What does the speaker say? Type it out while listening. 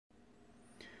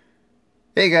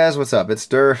Hey guys, what's up? It's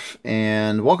Durf,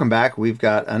 and welcome back. We've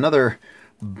got another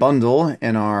bundle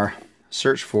in our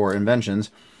search for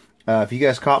inventions. If you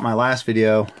guys caught my last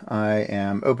video, I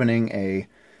am opening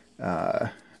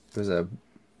there's a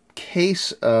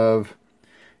case of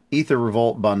Aether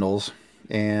Revolt bundles,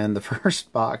 and the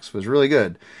first box was really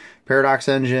good. Paradox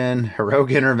Engine,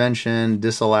 Heroic Intervention,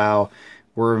 Disallow,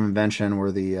 Word of Invention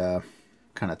were the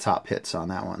kind of top hits on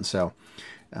that one. So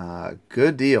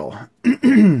good deal.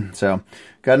 So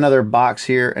got another box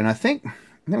here, and I think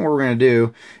what we're going to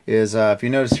do is, if you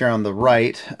notice here on the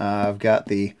right, I've got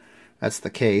that's the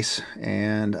case,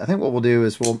 and I think what we'll do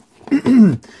is we'll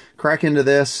crack into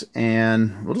this,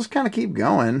 and we'll just kind of keep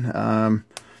going.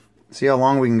 See how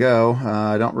long we can go.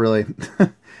 I don't really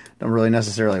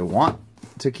necessarily want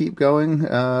to keep going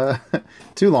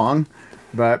too long,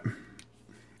 but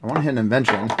I want to hit an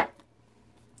invention.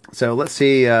 So let's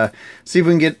see if we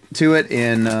can get to it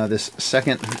in this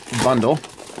second bundle.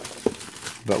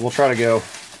 But we'll try to go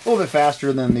a little bit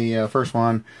faster than the first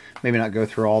one. Maybe not go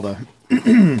through all the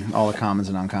all the commons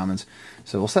and uncommons.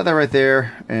 So we'll set that right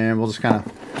there, and we'll just kind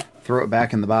of throw it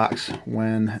back in the box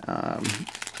when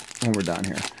we're done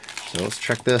here. So let's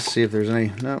check this, see if there's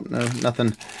any. No,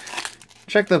 nothing.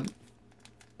 Check the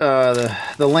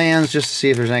lands just to see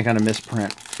if there's any kind of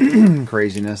misprint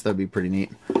craziness. That'd be pretty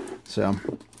neat. So I'm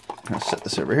gonna set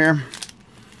this over here.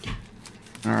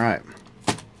 All right,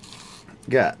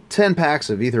 got 10 packs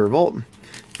of Aether Revolt,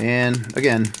 and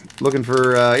again, looking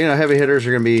for heavy hitters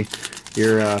are gonna be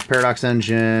your Paradox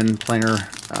Engine, Planar,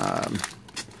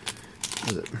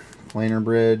 Planar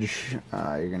Bridge.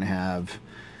 You're gonna have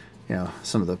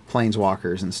some of the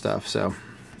Planeswalkers and stuff. So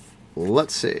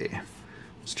let's see.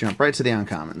 Let's jump right to the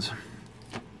uncommons.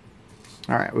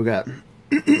 All right, we've got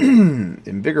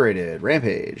Invigorated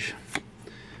Rampage,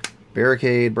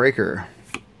 Barricade Breaker,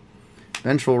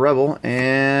 Vengeful Rebel,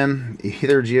 and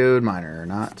Aether Geode Miner.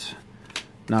 Not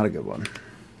a good one.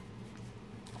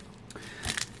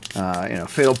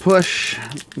 Fatal Push,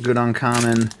 good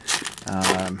uncommon.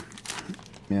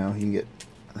 You can get,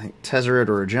 I think, Tezzeret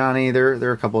or a Johnny.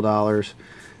 They're a couple dollars,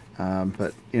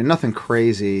 but nothing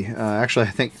crazy. Actually,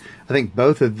 I think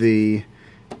both of the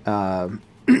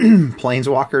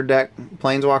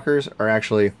Planeswalkers are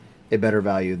actually a better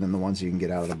value than the ones you can get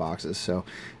out of the boxes. So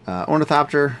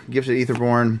Ornithopter, Gifted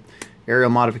Aetherborn, Aerial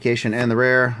Modification, and the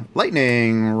rare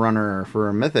Lightning Runner for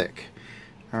a Mythic.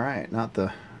 Alright, not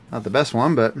the best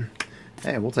one, but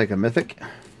hey, we'll take a Mythic.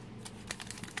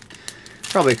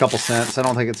 Probably a couple cents. I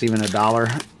don't think it's even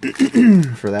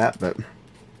 $1 for that, but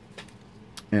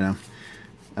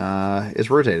it's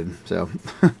rotated, so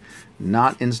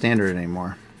not in standard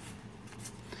anymore.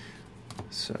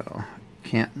 So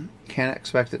can't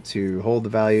expect it to hold the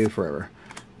value forever.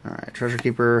 All right, Treasure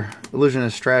Keeper,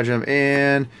 Illusionist Stratagem,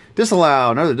 and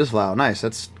Disallow. Another Disallow. Nice.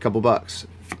 That's a couple bucks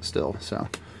still. So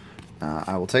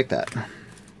I will take that.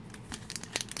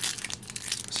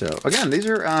 So again, these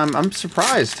are I'm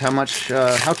surprised how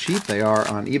cheap they are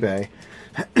on eBay.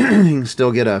 You can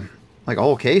still get a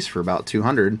whole case for about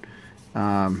 200.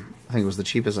 I think it was the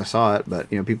cheapest I saw it, but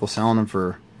people selling them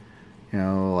for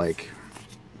like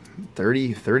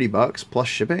 30 bucks plus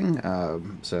shipping.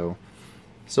 So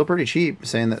still pretty cheap,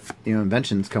 saying that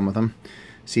inventions come with them.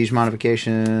 Siege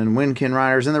Modification, Windkin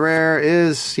Riders, and the rare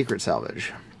is Secret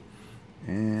Salvage,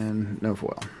 and no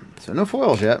foil. So no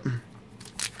foils yet.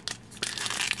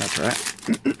 That's right.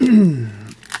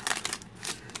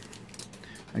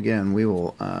 Again, we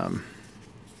will kind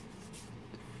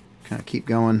of keep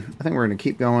going. I think we're going to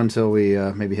keep going until we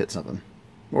maybe hit something,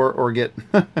 or get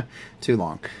too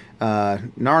long.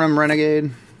 Narnum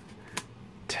Renegade,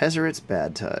 Tezzeret's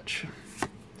Bad Touch,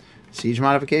 Siege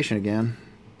Modification again.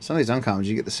 Some of these uncommons,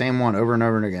 you get the same one over and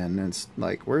over and again, and it's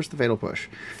like, where's the Fatal Push?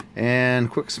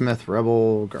 And Quicksmith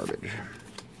Rebel garbage.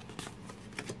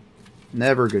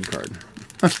 Never a good card.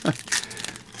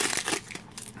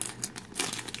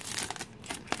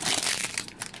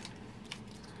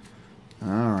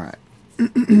 Alright.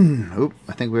 Oop,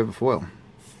 I think we have a foil.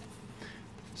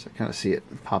 So I kind of see it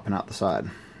popping out the side.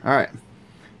 Alright.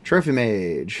 Trophy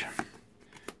Mage.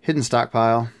 Hidden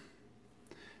Stockpile.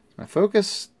 Is my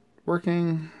focus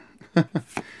working?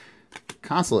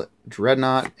 Consulate.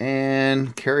 Dreadnought.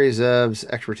 And Karizev's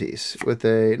Expertise. With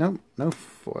a... no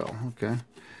foil. Okay.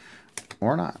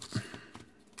 Or not.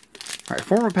 Alright,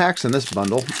 4 more packs in this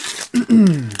bundle.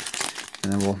 And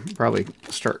then we'll probably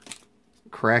start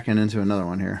cracking into another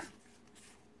one here.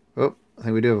 Oh, I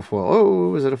think we do have a foil.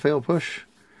 Oh, is it a failed push?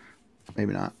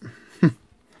 Maybe not.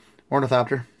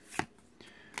 Ornithopter.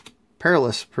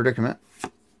 Perilous Predicament.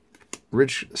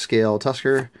 Ridge Scale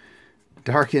Tusker.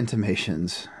 Dark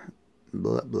Intimations.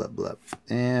 Blah, blah, blah.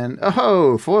 And,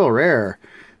 oh, foil rare.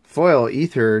 Foil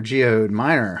Aether Geode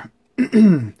Miner.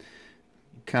 Kind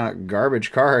of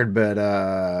garbage card, but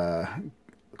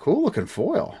cool looking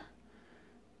foil.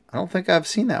 I don't think I've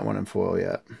seen that one in foil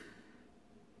yet.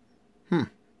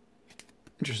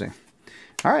 Interesting.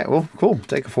 All right, well, cool.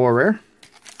 Take a foil rare.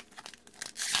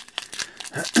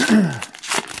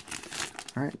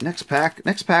 All right, next pack.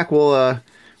 Next pack, we're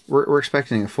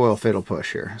expecting a foil Fatal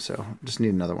Push here, so just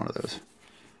need another one of those.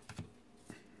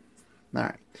 All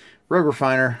right, Rogue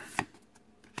Refiner,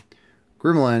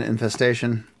 Gremlin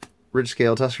Infestation, Ridge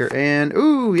Scale Tusker, and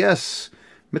ooh, yes,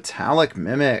 Metallic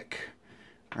Mimic.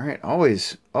 All right,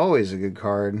 always a good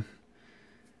card.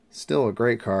 Still a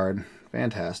great card.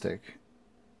 Fantastic.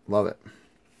 Love it.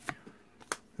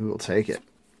 We will take it.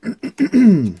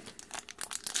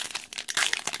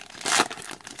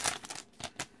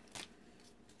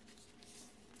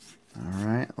 All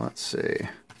right, let's see.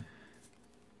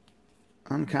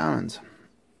 Uncommons.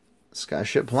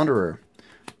 Skyship Plunderer.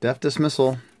 Def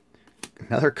Dismissal.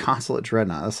 Another Consulate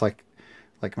Dreadnought. That's like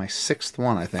my 6th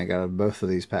one, I think, out of both of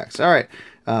these packs. All right,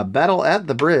 Battle at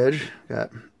the Bridge.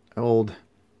 Got old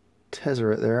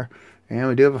Tezzeret there. And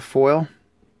we do have a foil.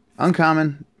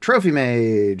 Uncommon. Trophy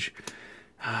Mage.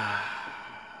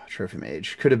 Trophy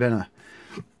Mage. Could have been a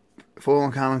foil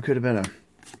uncommon. Could have been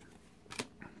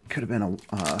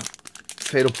a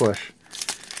Fatal Push.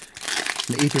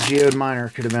 The Aether Geode Miner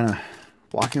could have been a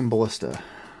Walking Ballista.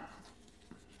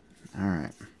 All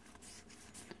right.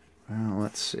 Well,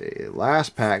 let's see.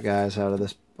 Last pack, guys, out of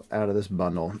this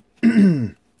bundle.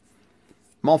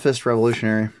 Maulfist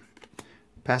Revolutionary,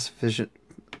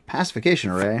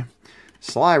 Pacification Array,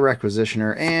 Sly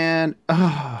Requisitioner, and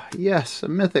oh yes, a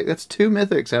mythic. That's 2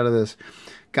 mythics out of this.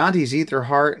 Gonti's Aether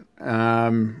Heart.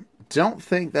 Don't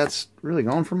think that's really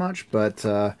going for much, but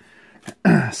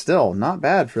still not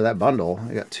bad for that bundle.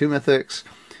 I got 2 mythics,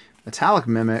 Metallic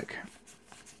Mimic,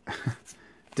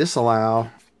 Disallow.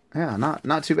 Yeah,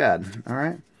 not too bad. All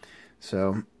right,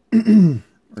 so we're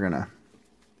gonna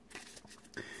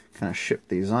kind of ship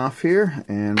these off here,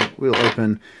 and we'll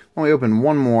only open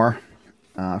one more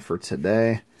for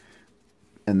today,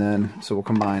 and then so we'll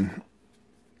combine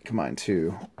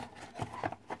 2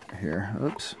 here.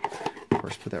 Oops. Of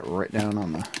course, put that right down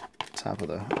on the top of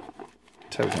the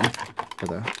token,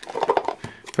 or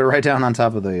put it right down on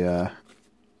top of the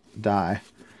die.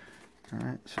 All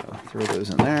right, so throw those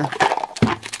in there.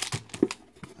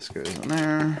 This goes in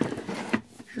there,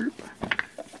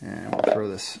 and we'll throw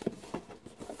this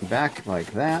back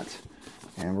like that,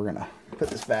 and we're gonna put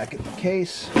this back in the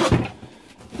case, and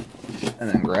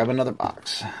then grab another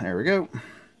box. There we go.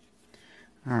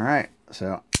 All right,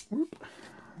 so whoop,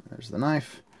 there's the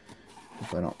knife.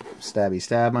 If I don't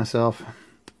stab myself,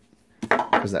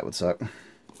 because that would suck.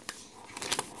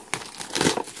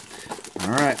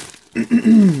 All right.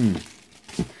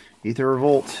 Aether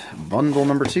Revolt, bundle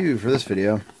number 2 for this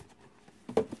video.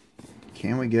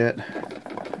 Can we get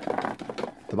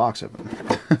the box open?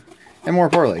 And more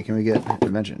importantly, can we get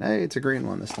Invention? Hey, it's a green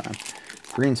one this time.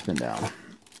 Green spin down.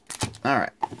 All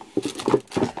right.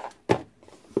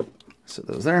 Set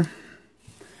those there.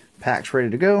 Pack's ready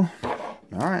to go.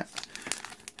 All right.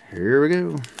 Here we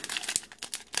go.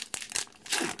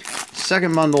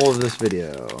 Second bundle of this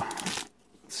video.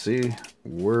 Let's see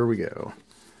where we go.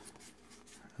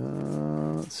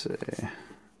 Let's see.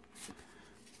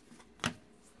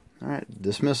 All right,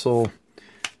 Dismissal,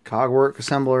 Cogwork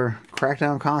Assembler,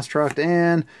 Crackdown Construct,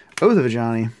 and Oath of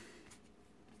Ajani.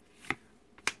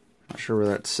 Not sure where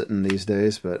that's sitting these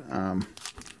days, but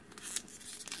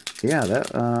yeah,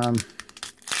 that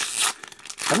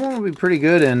one will be pretty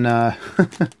good in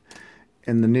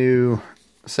in the new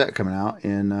set coming out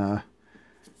in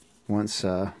once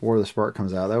War of the Spark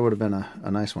comes out. That would have been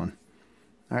a nice one.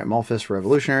 All right, Maulfist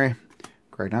Revolutionary,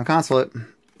 Crackdown Consulate,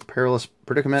 Perilous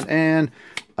Predicament, and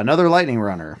another Lightning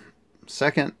Runner.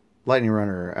 Second Lightning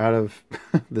Runner out of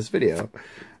this video.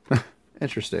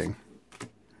 Interesting.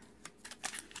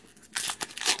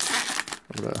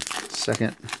 What a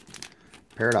second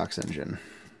Paradox Engine.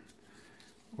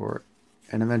 Or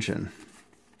an Invention.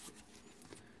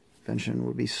 Invention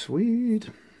would be sweet.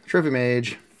 Trophy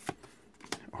Mage.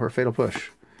 Or Fatal Push.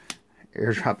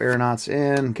 Airdrop Aeronauts,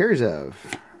 and Karizev.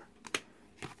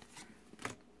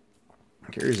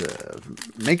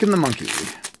 Making the Monkey.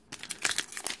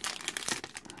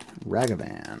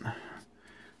 Ragavan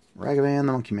the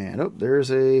Monkey Man. Oh,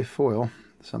 there's a foil.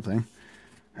 Something.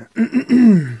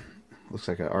 Looks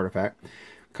like an artifact.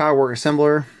 Cogwork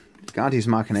Assembler. Gonti's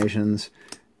Machinations.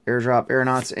 Airdrop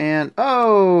Aeronauts, and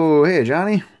oh, hey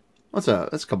Johnny. What's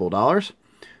up? That's a couple of dollars.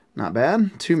 Not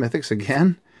bad. 2 mythics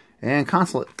again. And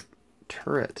Consulate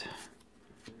turret.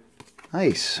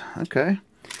 Nice. Okay.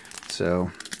 So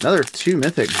another 2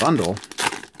 mythic bundle.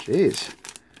 Jeez.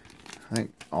 I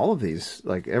think all of these,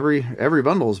 like every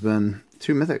bundle has been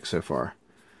 2 mythics so far.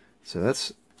 So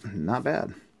that's not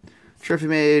bad. Trophy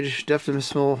Mage, Deft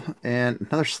Missile, and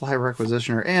another Sly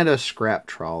Requisitioner, and a Scrap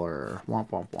Trawler. Womp,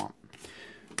 womp, womp.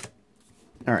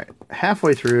 Alright,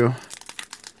 halfway through.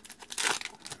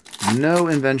 No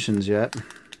inventions yet.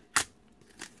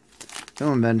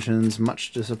 No inventions,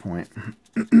 much disappoint.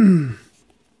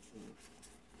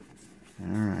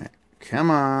 Alright,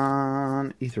 come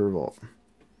on, Aether Revolt.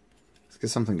 Let's get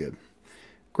something good.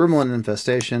 Gremlin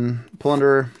Infestation,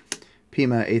 Plunderer,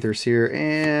 Pima, Aether Seer,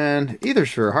 and Aether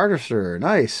Sphere, Harvester.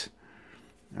 Nice.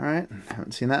 Alright,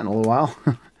 haven't seen that in a little while.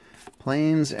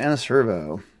 Plains and a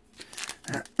Servo.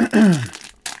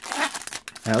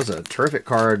 That was a terrific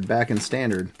card back in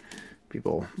Standard.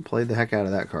 People played the heck out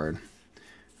of that card.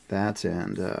 That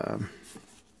and,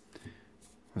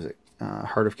 was it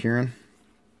Heart of Kieran?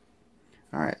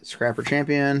 Alright, Scrapper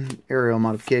Champion, Aerial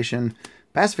Modification,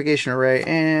 Pacification Array,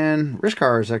 and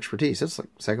Rishkar's Expertise. That's the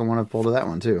second one I've pulled of that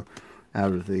one, too.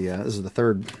 Out of the, this is the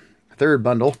third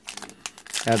bundle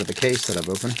out of the case that I've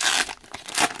opened.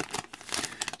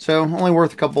 So, only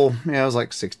worth a couple, you know, it was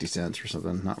like 60 cents or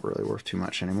something. Not really worth too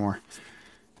much anymore.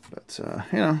 But,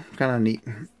 you know, kind of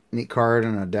neat card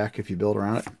and a deck if you build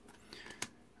around it.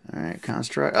 Alright,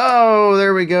 Construct. Oh,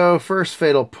 there we go. First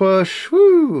Fatal Push.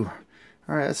 Woo!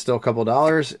 Alright, that's still a couple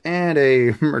dollars. And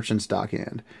a Merchant's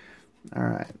Dockhand.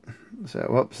 Alright. So,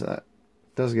 whoops, that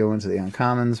does go into the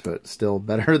uncommons, but still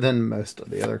better than most of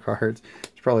the other cards.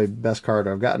 It's probably the best card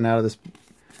I've gotten out of this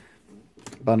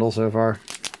bundle so far.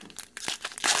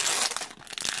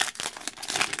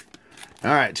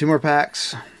 Alright, 2 more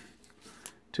packs.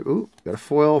 Ooh, got a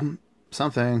foil.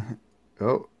 Something.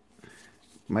 Oh,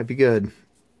 might be good.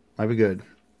 Might be good.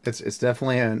 It's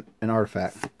definitely an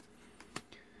artifact.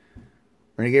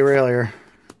 Renegade Railier.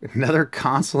 Another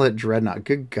Consulate Dreadnought.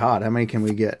 Good God, how many can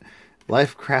we get?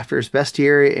 Life Crafter's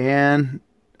Bestiary and...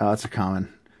 Oh, it's a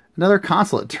common. Another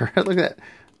Consulate turret. Look at that.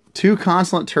 2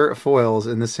 Consulate turret foils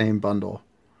in the same bundle.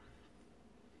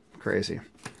 Crazy.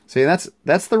 See, that's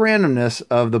the randomness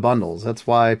of the bundles. That's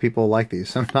why people like these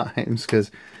sometimes, because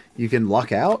you can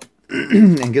luck out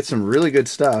and get some really good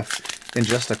stuff in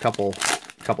just a couple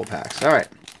packs. All right.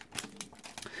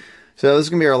 So this is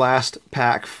gonna be our last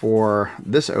pack for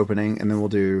this opening, and then we'll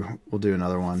do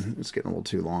another one. It's getting a little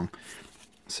too long.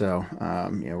 So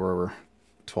yeah, we're over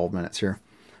 12 minutes here.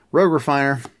 Rogue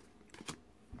Refiner,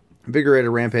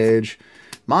 Invigorated Rampage,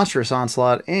 Monstrous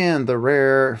Onslaught, and the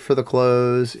rare for the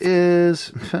close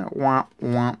is womp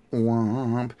womp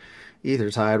womp.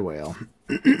 Aether Whale.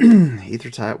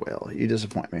 Aether Whale. You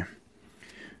disappoint me.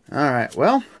 Alright,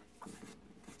 well,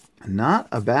 not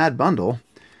a bad bundle.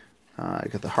 I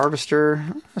got the Harvester,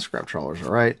 Scrap Trawler's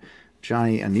alright.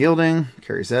 Johnny Unyielding,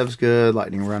 Carrie Zev's good,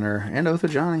 Lightning Runner, and Oath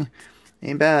of Johnny.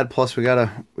 Ain't bad. Plus we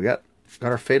got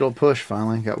our Fatal Push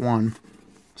finally. Got one.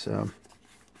 So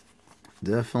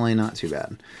definitely not too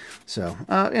bad. So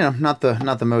you know, not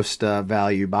the most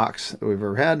value box that we've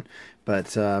ever had, but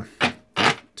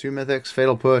 2 mythics,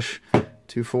 Fatal Push,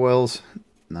 2 foils,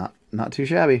 not too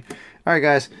shabby. All right,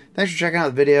 guys, thanks for checking out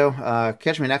the video.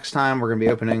 Catch me next time. We're gonna be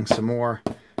opening some more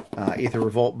Aether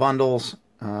Revolt bundles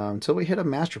until we hit a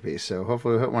masterpiece. So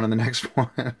hopefully we'll hit one in the next one.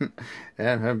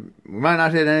 And we might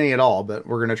not hit any at all, but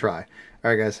we're gonna try. All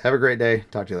right, guys, have a great day.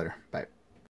 Talk to you later. Bye.